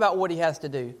resolved about what He has to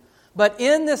do. But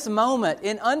in this moment,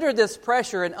 under this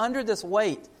pressure and under this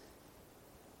weight,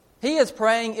 He is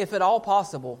praying, if at all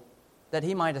possible, that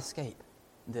He might escape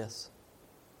this.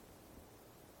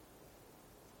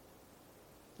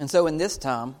 And so in this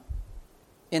time,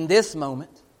 in this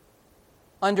moment,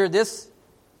 under this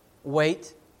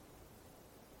weight,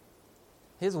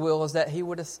 His will is that He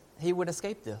would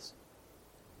escape this.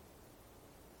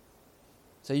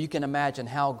 So you can imagine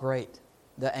how great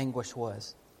the anguish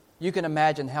was. You can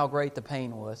imagine how great the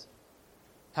pain was,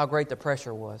 how great the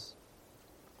pressure was.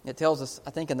 It tells us, I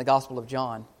think in the Gospel of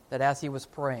John, that as He was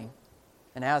praying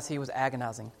and as He was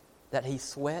agonizing, that He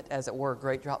sweat, as it were,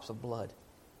 great drops of blood.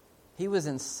 He was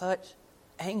in such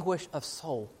anguish of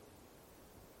soul.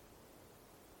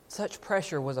 Such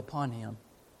pressure was upon Him.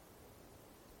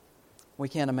 We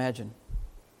can't imagine.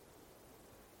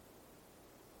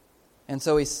 And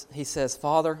so he says,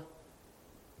 "Father,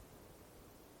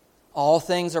 all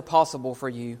things are possible for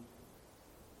You.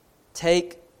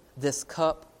 Take this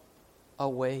cup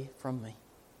away from me."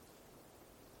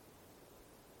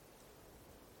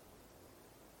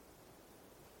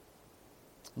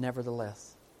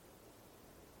 Nevertheless,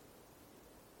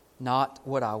 not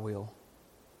what I will,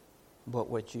 but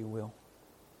what You will.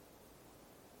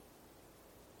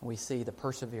 We see the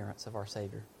perseverance of our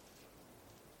Savior.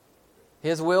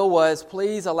 His will was,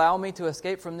 please allow me to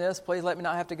escape from this. Please let me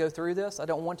not have to go through this. I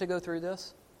don't want to go through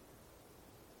this.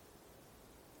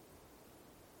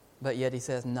 But yet He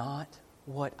says, not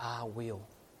what I will,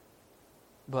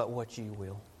 but what You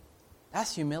will.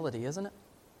 That's humility, isn't it?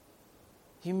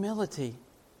 Humility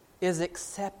is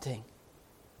accepting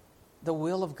the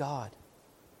will of God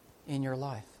in your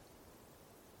life.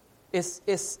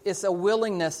 It's a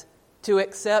willingness to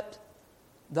accept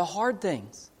the hard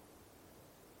things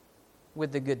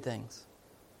with the good things.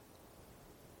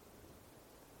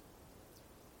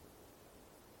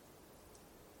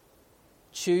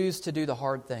 Choose to do the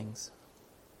hard things.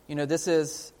 You know, this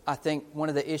is, I think, one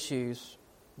of the issues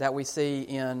that we see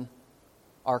in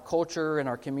our culture, in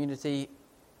our community,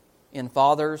 in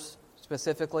fathers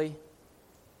specifically,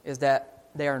 is that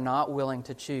they are not willing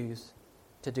to choose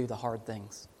to do the hard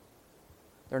things.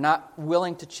 They're not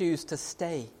willing to choose to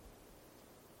stay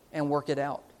and work it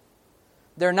out.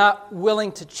 They're not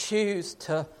willing to choose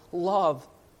to love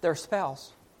their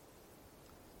spouse.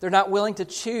 They're not willing to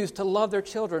choose to love their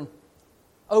children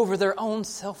over their own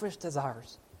selfish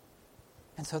desires.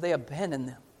 And so they abandon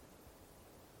them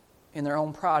in their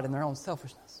own pride and their own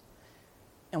selfishness.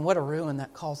 And what a ruin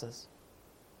that causes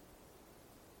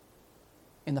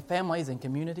in the families and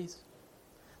communities.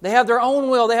 They have their own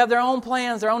will, they have their own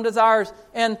plans, their own desires,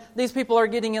 and these people are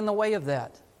getting in the way of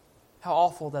that. How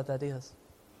awful that is.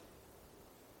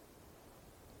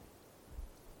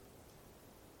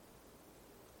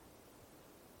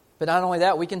 But not only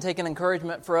that, we can take an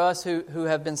encouragement for us who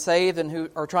have been saved and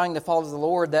who are trying to follow the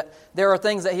Lord, that there are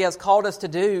things that He has called us to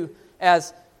do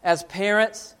as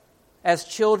parents, as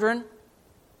children,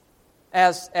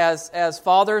 as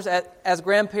fathers, as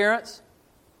grandparents.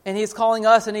 And He's calling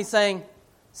us and He's saying,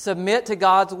 submit to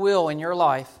God's will in your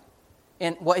life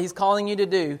and what He's calling you to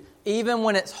do, even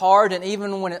when it's hard and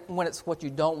even when it's what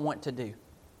you don't want to do.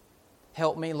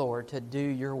 Help me, Lord, to do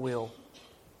your will,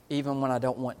 even when I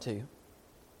don't want to.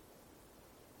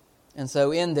 And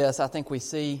so in this, I think we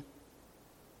see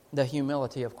the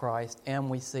humility of Christ and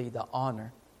we see the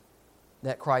honor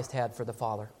that Christ had for the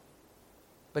Father.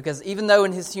 Because even though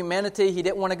in His humanity He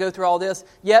didn't want to go through all this,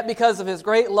 yet because of His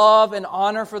great love and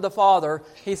honor for the Father,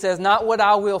 He says, not what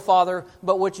I will, Father,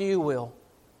 but what you will.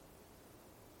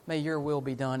 May your will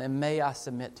be done and may I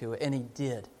submit to it. And He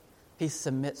did. He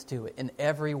submits to it in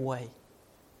every way.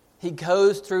 He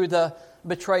goes through the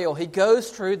betrayal. He goes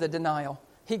through the denial.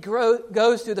 He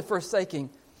goes through the forsaking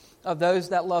of those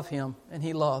that love Him and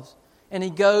He loves. And He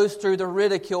goes through the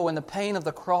ridicule and the pain of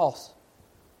the cross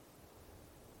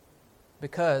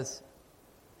because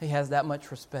He has that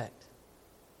much respect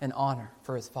and honor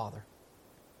for His Father.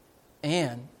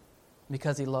 And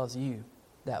because He loves you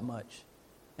that much.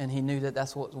 And He knew that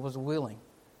that's what was willing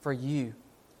for you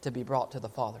to be brought to the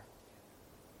Father.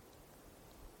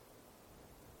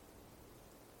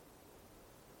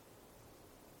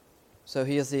 So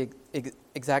He is the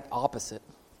exact opposite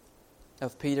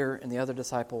of Peter and the other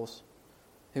disciples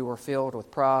who were filled with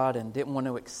pride and didn't want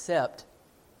to accept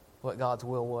what God's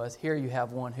will was. Here you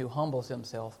have one who humbles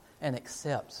himself and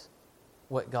accepts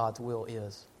what God's will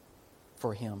is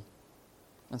for him.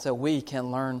 And so we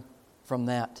can learn from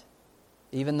that,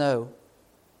 even though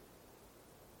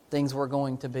things were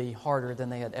going to be harder than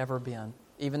they had ever been,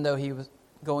 even though he was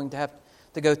going to have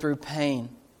to go through pain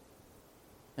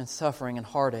and suffering and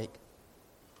heartache,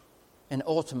 and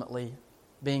ultimately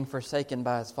being forsaken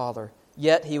by his Father.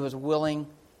 Yet he was willing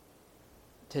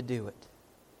to do it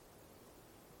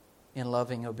in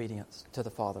loving obedience to the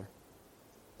Father.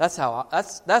 That's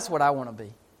what I want to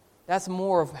be. That's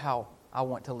more of how I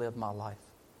want to live my life.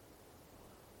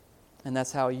 And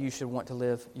that's how you should want to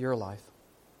live your life.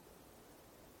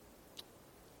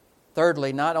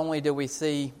 Thirdly, not only do we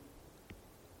see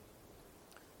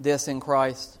this in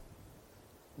Christ,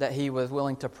 that he was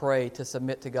willing to pray to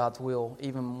submit to God's will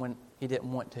even when he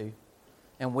didn't want to.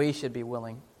 And we should be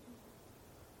willing.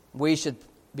 We should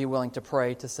be willing to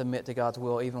pray to submit to God's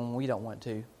will even when we don't want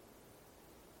to.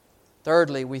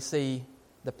 Thirdly, we see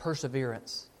the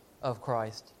perseverance of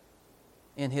Christ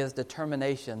in his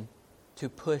determination to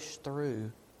push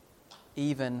through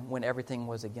even when everything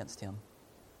was against him.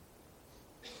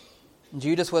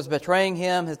 Judas was betraying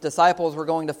him. His disciples were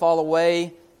going to fall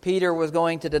away. Peter was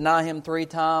going to deny him 3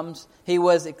 times. He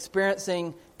was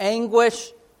experiencing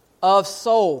anguish of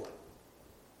soul.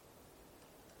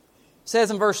 It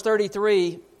says in verse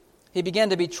 33, he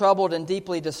began to be troubled and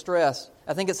deeply distressed.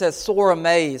 I think it says sore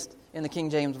amazed in the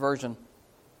King James Version.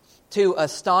 To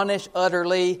astonish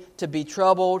utterly, to be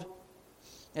troubled.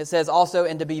 It says also,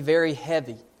 and to be very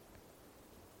heavy.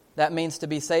 That means to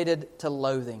be sated to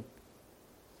loathing.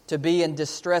 To be in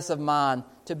distress of mind.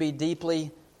 To be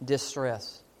deeply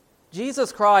distressed.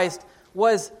 Jesus Christ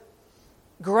was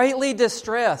greatly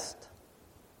distressed.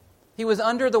 He was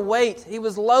under the weight. He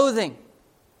was loathing.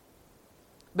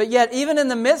 But yet, even in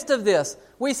the midst of this,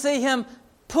 we see him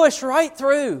push right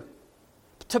through,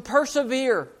 to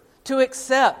persevere, to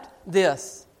accept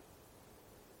this.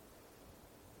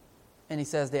 And he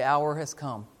says, the hour has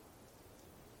come.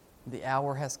 The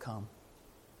hour has come.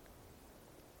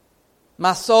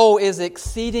 My soul is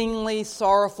exceedingly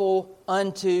sorrowful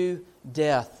unto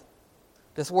death.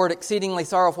 This word exceedingly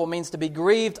sorrowful means to be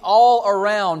grieved all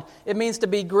around. It means to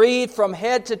be grieved from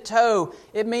head to toe.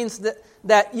 It means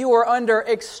that you are under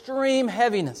extreme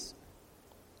heaviness.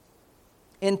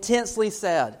 Intensely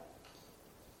sad.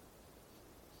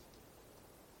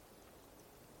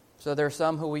 So there are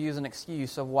some who will use an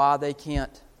excuse of why they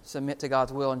can't submit to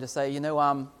God's will and just say,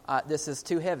 this is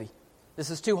too heavy. This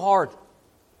is too hard.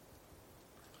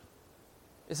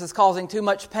 This is causing too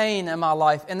much pain in my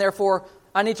life, and therefore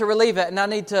I need to relieve it, and I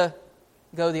need to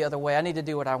go the other way. I need to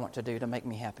do what I want to do to make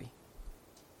me happy.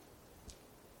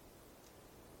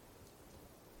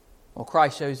 Well,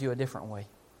 Christ shows you a different way.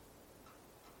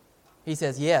 He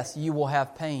says, yes, you will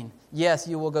have pain. Yes,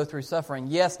 you will go through suffering.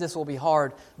 Yes, this will be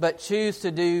hard. But choose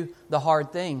to do the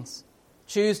hard things.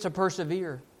 Choose to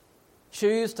persevere.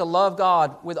 Choose to love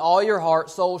God with all your heart,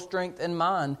 soul, strength, and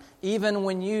mind, even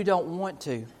when you don't want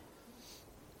to.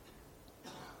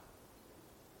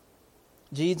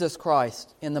 Jesus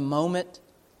Christ, in the moment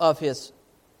of His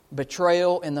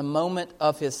betrayal, in the moment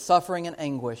of His suffering and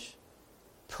anguish,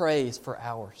 prays for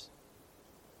hours.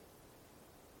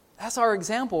 That's our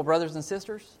example, brothers and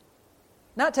sisters.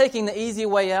 Not taking the easy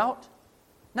way out,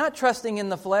 not trusting in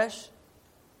the flesh,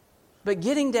 but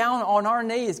getting down on our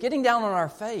knees, getting down on our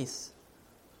face,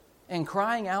 and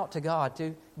crying out to God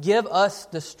to give us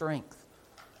the strength,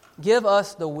 give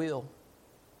us the will,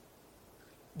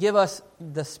 give us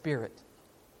the Spirit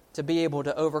to be able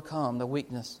to overcome the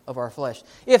weakness of our flesh.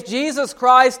 If Jesus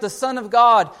Christ, the Son of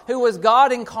God, who was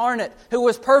God incarnate, who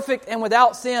was perfect and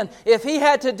without sin, if He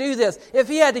had to do this, if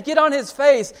He had to get on His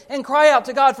face and cry out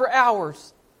to God for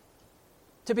hours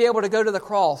to be able to go to the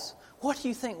cross, what do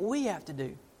you think we have to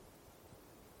do?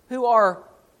 Who are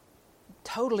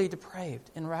totally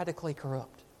depraved and radically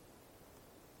corrupt.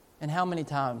 And how many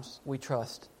times we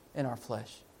trust in our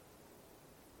flesh?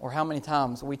 Or how many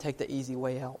times we take the easy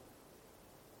way out?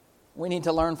 We need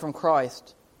to learn from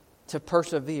Christ to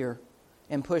persevere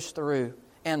and push through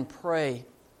and pray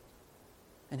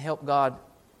and help God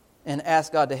and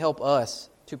ask God to help us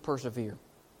to persevere.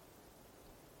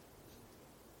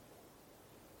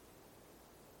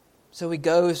 So he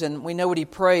goes and we know what he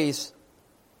prays.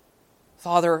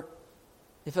 Father,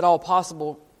 if at all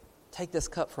possible, take this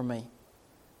cup from me.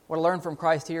 What I learned from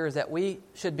Christ here is that we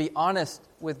should be honest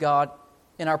with God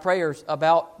in our prayers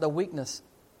about the weakness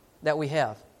that we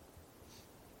have.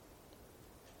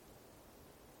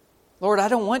 Lord, I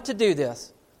don't want to do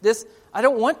this. I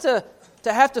don't want to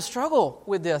have to struggle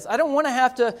with this. I don't want to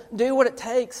have to do what it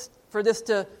takes for this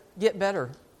to get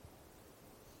better.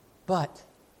 But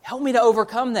help me to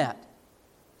overcome that.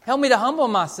 Help me to humble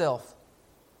myself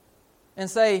and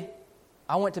say,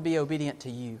 I want to be obedient to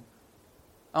you.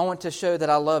 I want to show that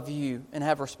I love you and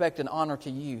have respect and honor to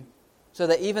you. So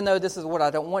that even though this is what I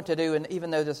don't want to do and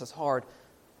even though this is hard,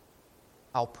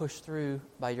 I'll push through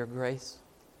by your grace.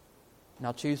 And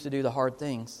I'll choose to do the hard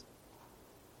things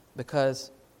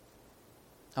because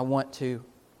I want to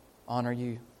honor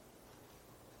you.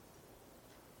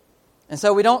 And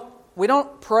so we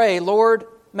don't pray, Lord,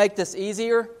 make this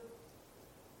easier.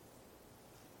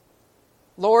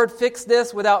 Lord, fix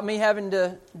this without me having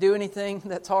to do anything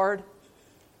that's hard.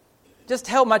 Just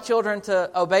help my children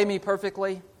to obey me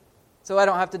perfectly so I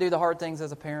don't have to do the hard things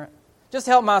as a parent. Just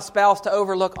help my spouse to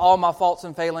overlook all my faults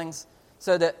and failings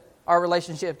so that our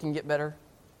relationship can get better.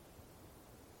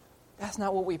 That's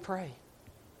not what we pray.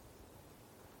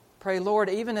 Pray, Lord,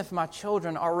 even if my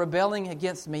children are rebelling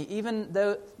against me, even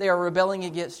though they are rebelling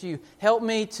against you, help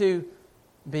me to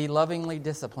be lovingly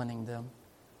disciplining them.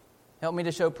 Help me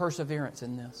to show perseverance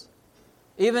in this.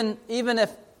 Even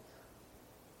if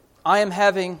I am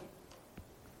having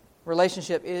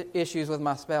relationship issues with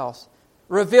my spouse,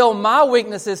 reveal my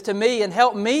weaknesses to me and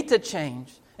help me to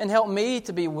change and help me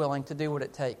to be willing to do what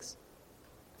it takes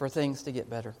for things to get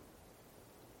better.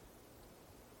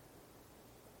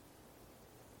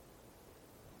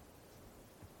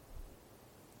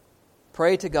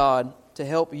 Pray to God to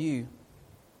help you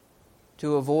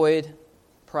to avoid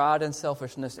pride and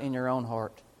selfishness in your own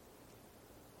heart,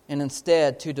 and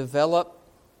instead to develop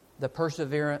the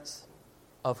perseverance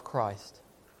of Christ.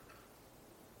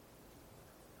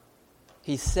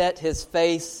 He set his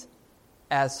face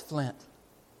as flint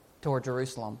toward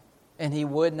Jerusalem, and he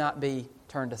would not be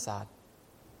turned aside.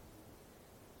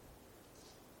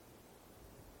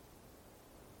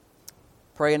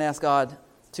 Pray and ask God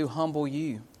to humble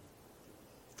you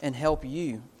and help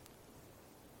you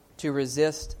to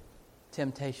resist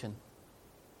temptation.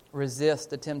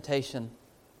 Resist the temptation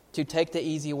to take the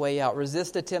easy way out.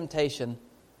 Resist the temptation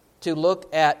to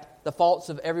look at the faults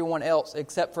of everyone else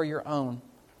except for your own.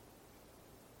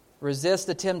 Resist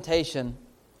the temptation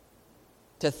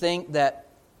to think that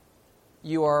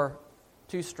you are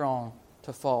too strong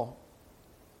to fall.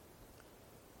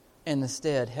 And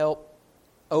instead, help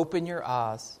open your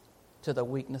eyes to the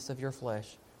weakness of your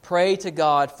flesh. Pray to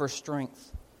God for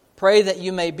strength. Pray that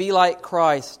you may be like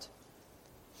Christ.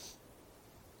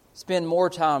 Spend more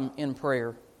time in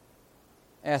prayer,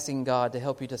 asking God to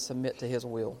help you to submit to His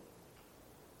will.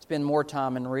 Spend more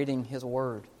time in reading His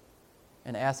Word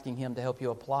and asking Him to help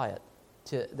you apply it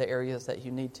to the areas that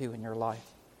you need to in your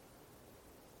life.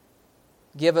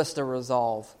 Give us the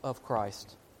resolve of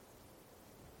Christ.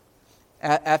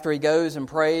 After he goes and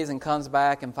prays and comes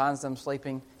back and finds them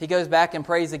sleeping, he goes back and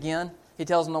prays again. He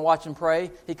tells them to watch and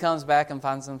pray. He comes back and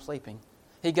finds them sleeping.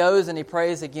 He goes and he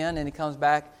prays again, and he comes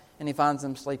back and he finds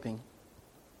them sleeping.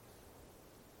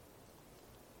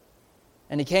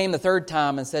 And he came the third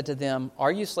time and said to them,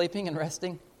 "Are you sleeping and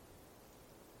resting?"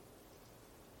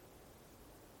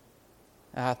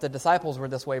 If the disciples were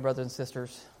this way, brothers and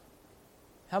sisters,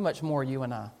 how much more you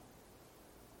and I?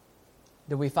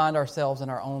 Do we find ourselves in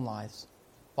our own lives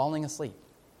falling asleep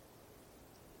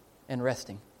and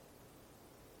resting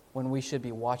when we should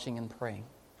be watching and praying,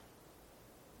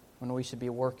 when we should be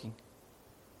working?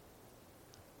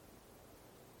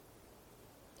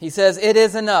 He says, "It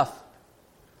is enough.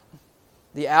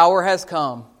 The hour has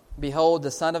come. Behold,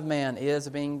 the Son of Man is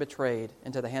being betrayed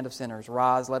into the hand of sinners.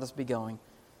 Rise, let us be going.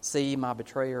 See, my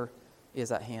betrayer is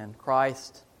at hand."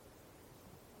 Christ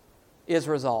is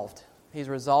resolved. He's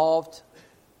resolved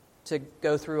to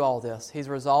go through all this. He's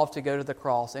resolved to go to the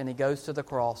cross, and he goes to the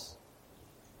cross.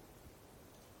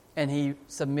 And he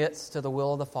submits to the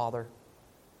will of the Father.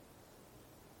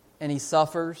 And he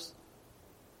suffers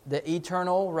the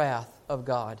eternal wrath of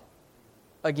God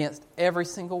against every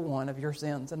single one of your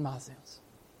sins and my sins.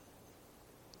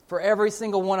 For every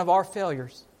single one of our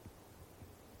failures.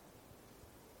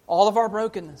 All of our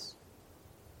brokenness.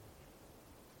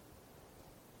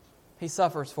 He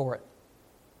suffers for it.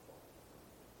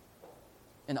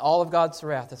 And all of God's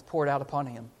wrath is poured out upon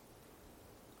him.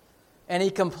 And he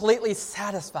completely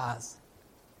satisfies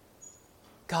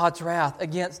God's wrath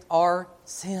against our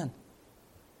sin.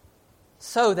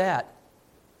 So that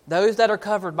those that are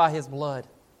covered by his blood,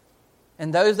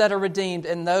 and those that are redeemed,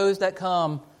 and those that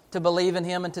come to believe in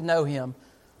him and to know him,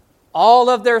 all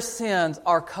of their sins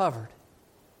are covered.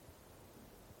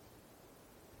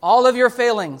 All of your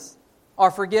failings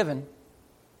are forgiven.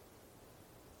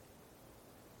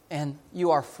 And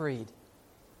you are freed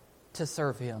to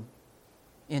serve him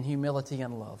in humility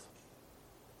and love.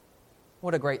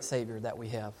 What a great Savior that we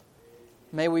have.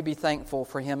 May we be thankful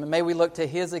for him, and may we look to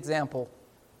his example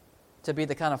to be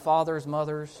the kind of fathers,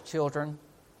 mothers, children,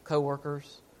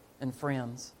 co-workers, and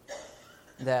friends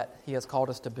that he has called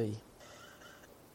us to be.